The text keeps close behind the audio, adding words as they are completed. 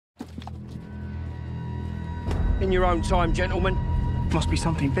In your own time, gentlemen. Must be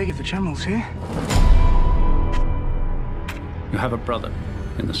something big if the General's here. You have a brother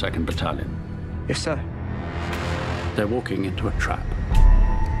in the 2nd Battalion. Yes, sir. They're walking into a trap.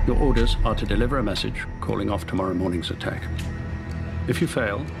 Your orders are to deliver a message calling off tomorrow morning's attack. If you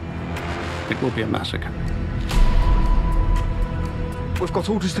fail, it will be a massacre. We've got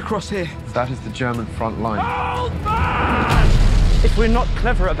orders to cross here. That is the German front line. Old man! If we're not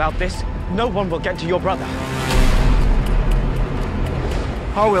clever about this, no one will get to your brother.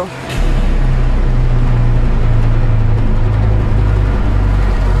 I will.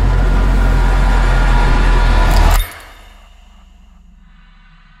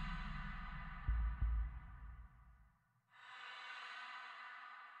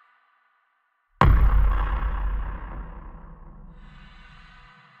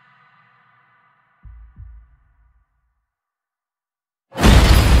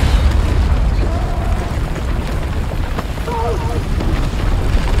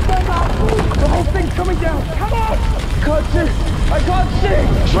 Coming down! Come on! Can't see! I can't see!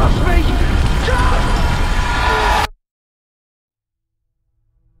 Trust me! Just!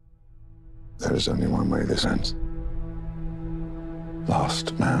 There is only one way this ends.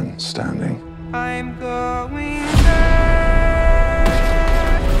 Last man standing. I'm going back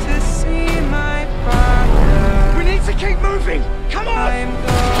to see my father. We need to keep moving! Come on! I'm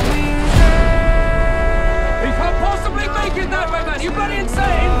going back. You can't possibly make it that way, man! You bloody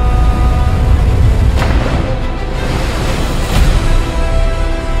insane!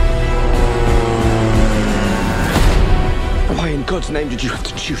 Why in God's name did you have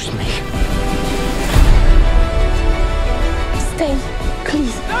to choose me? Stay,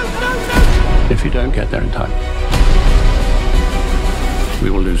 please. No, no, no! If you don't get there in time,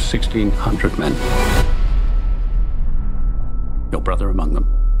 we will lose 1,600 men. Your brother among them.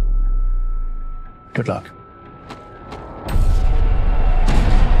 Good luck.